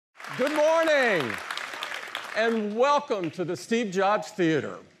Good morning, and welcome to the Steve Jobs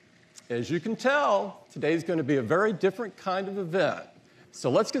Theater. As you can tell, today's going to be a very different kind of event. So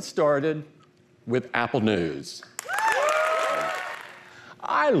let's get started with Apple News.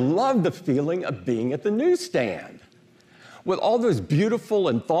 I love the feeling of being at the newsstand. With all those beautiful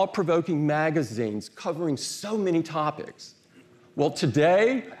and thought-provoking magazines covering so many topics. Well,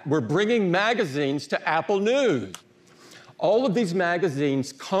 today, we're bringing magazines to Apple News. All of these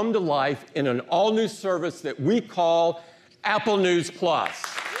magazines come to life in an all-new service that we call Apple News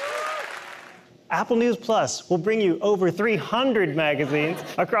Plus. Apple News Plus will bring you over 300 magazines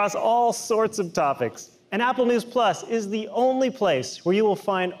across all sorts of topics. And Apple News Plus is the only place where you will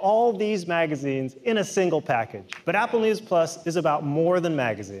find all these magazines in a single package. But Apple News Plus is about more than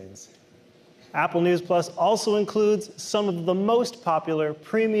magazines. Apple News Plus also includes some of the most popular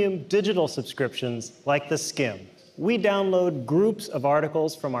premium digital subscriptions, like the Skim. We download groups of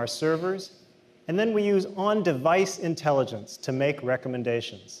articles from our servers, and then we use on-device intelligence to make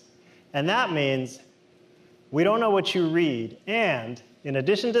recommendations. And that means we don't know what you read, and in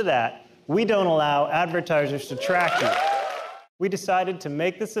addition to that, we don't allow advertisers to track you. We decided to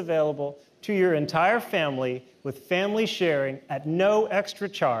make this available to your entire family with family sharing at no extra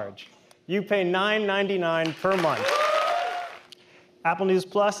charge. You pay $9.99 per month. Apple News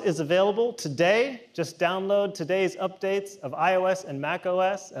Plus is available today. Just download today's updates of iOS and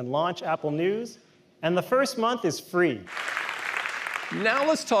macOS and launch Apple News. And the first month is free. Now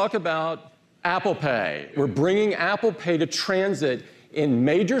let's talk about Apple Pay. We're bringing Apple Pay to transit in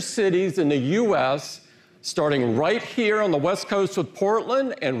major cities in the US, starting right here on the West Coast with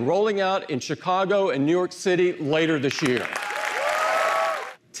Portland and rolling out in Chicago and New York City later this year.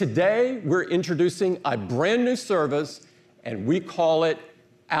 Today, we're introducing a brand new service, and we call it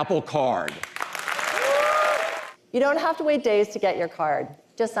Apple Card. You don't have to wait days to get your card.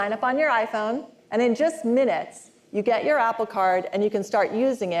 Just sign up on your iPhone, and in just minutes, you get your Apple Card, and you can start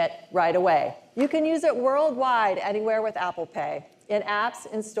using it right away. You can use it worldwide, anywhere with Apple Pay, in apps,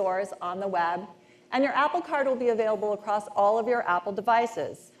 in stores, on the web, and your Apple Card will be available across all of your Apple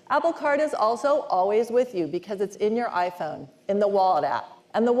devices. Apple Card is also always with you because it's in your iPhone, in the Wallet app.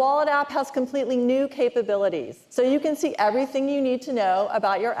 And the Wallet app has completely new capabilities. So you can see everything you need to know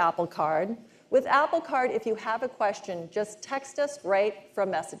about your Apple Card. With Apple Card, if you have a question, just text us right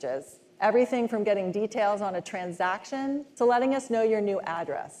from Messages. Everything from getting details on a transaction to letting us know your new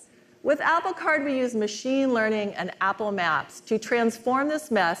address. With Apple Card, we use machine learning and Apple Maps to transform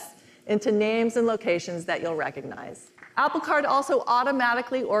this mess into names and locations that you'll recognize. Apple Card also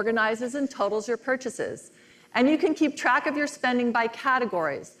automatically organizes and totals your purchases. And you can keep track of your spending by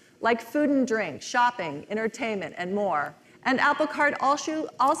categories, like food and drink, shopping, entertainment, and more. And Apple Card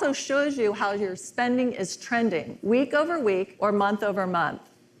also shows you how your spending is trending, week over week or month over month.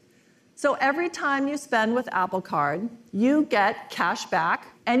 So every time you spend with Apple Card, you get cash back,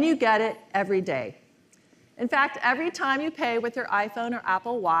 and you get it every day. In fact, every time you pay with your iPhone or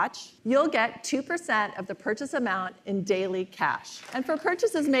Apple Watch, you'll get 2% of the purchase amount in daily cash. And for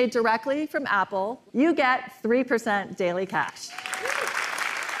purchases made directly from Apple, you get 3% daily cash.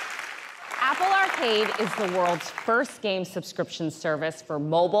 Apple Arcade is the world's first game subscription service for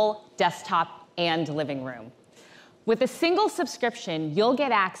mobile, desktop, and living room. With a single subscription, you'll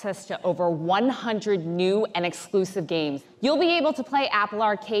get access to over 100 new and exclusive games. You'll be able to play Apple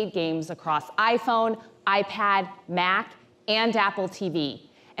Arcade games across iPhone, iPad, Mac, and Apple TV,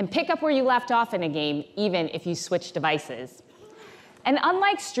 and pick up where you left off in a game, even if you switch devices. And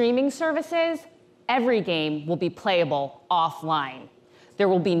unlike streaming services, every game will be playable offline. There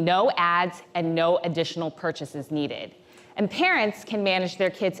will be no ads and no additional purchases needed. And parents can manage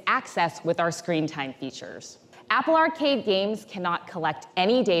their kids' access with our screen time features. Apple Arcade games cannot collect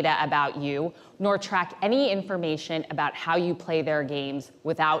any data about you, nor track any information about how you play their games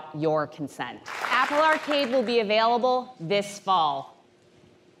without your consent. Apple Arcade will be available this fall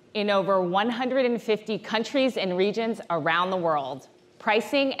in over 150 countries and regions around the world.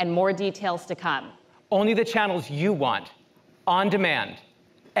 Pricing and more details to come. Only the channels you want, on demand,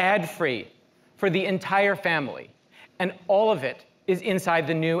 ad-free, for the entire family. And all of it is inside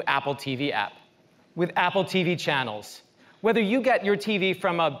the new Apple TV app. With Apple TV channels, whether you get your TV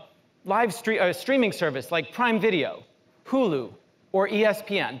from a live streaming service like Prime Video, Hulu, or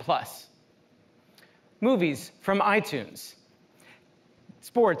ESPN+, movies from iTunes,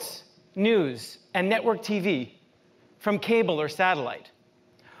 sports, news, and network TV from cable or satellite,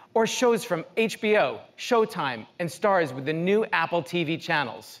 or shows from HBO, Showtime, and Starz with the new Apple TV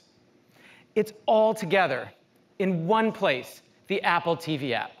channels. It's all together in one place, the Apple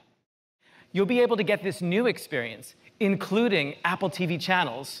TV app. You'll be able to get this new experience, including Apple TV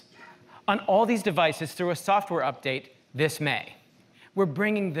channels, on all these devices through a software update this May. We're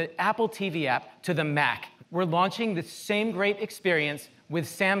bringing the Apple TV app to the Mac. We're launching the same great experience with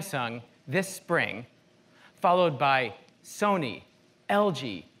Samsung this spring, followed by Sony,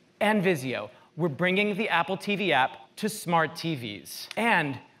 LG, and Vizio. We're bringing the Apple TV app to smart TVs.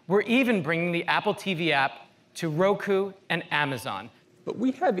 And we're even bringing the Apple TV app to Roku and Amazon. But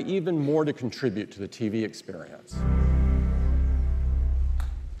we have even more to contribute to the TV experience.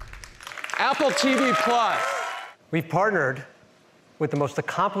 Apple TV Plus. We've partnered with the most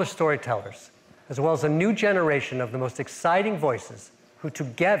accomplished storytellers, as well as a new generation of the most exciting voices, who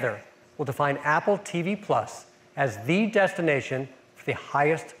together will define Apple TV Plus as the destination for the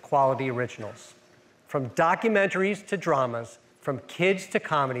highest quality originals. From documentaries to dramas, from kids to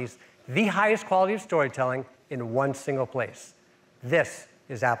comedies, the highest quality of storytelling in one single place. This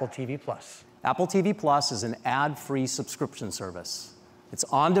is Apple TV Plus. Apple TV Plus is an ad-free subscription service. It's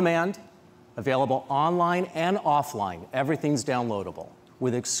on demand, available online and offline. Everything's downloadable,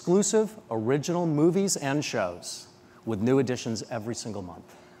 with exclusive original movies and shows, with new additions every single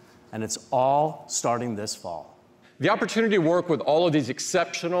month. And it's all starting this fall. The opportunity to work with all of these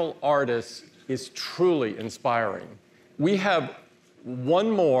exceptional artists is truly inspiring. We have one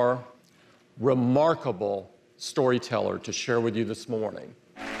more remarkable storyteller to share with you this morning.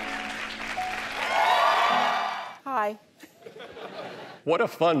 Hi. What a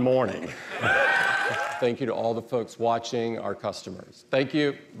fun morning. Thank you to all the folks watching, our customers. Thank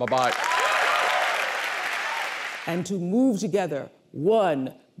you. Bye-bye. And to move together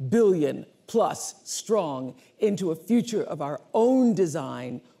 1 billion plus strong into a future of our own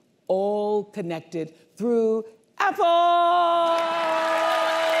design, all connected through Apple!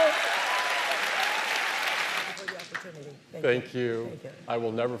 Thank you. I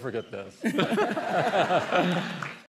will never forget this.